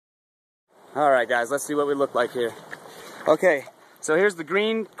Alright guys, let's see what we look like here. Okay, so here's the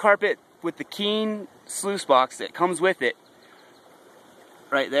green carpet with the Keene sluice box that comes with it.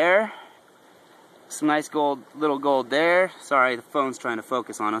 Right there. Some nice gold, little gold there. Sorry, the phone's trying to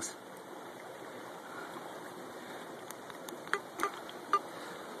focus on us.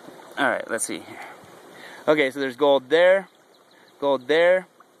 Alright, let's see here. Okay, so there's gold there. Gold there.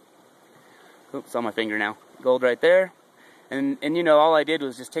 Oops, it's on my finger now. Gold right there. And you know, all I did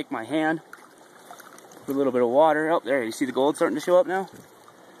was just take my hand, put a little bit of water. Oh, there, you see the gold starting to show up now?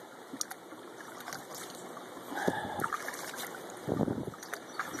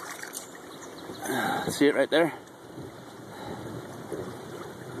 See it right there?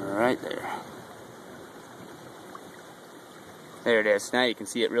 Right there. There it is. Now you can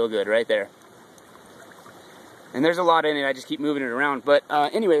see it real good right there. And there's a lot in it, I just keep moving it around. But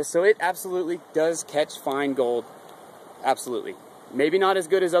anyways, so it absolutely does catch fine gold. Absolutely. Maybe not as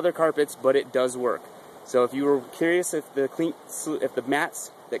good as other carpets, but it does work. So if you were curious if the mats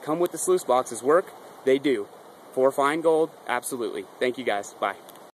that come with the sluice boxes work, they do. For fine gold, absolutely. Thank you guys. Bye.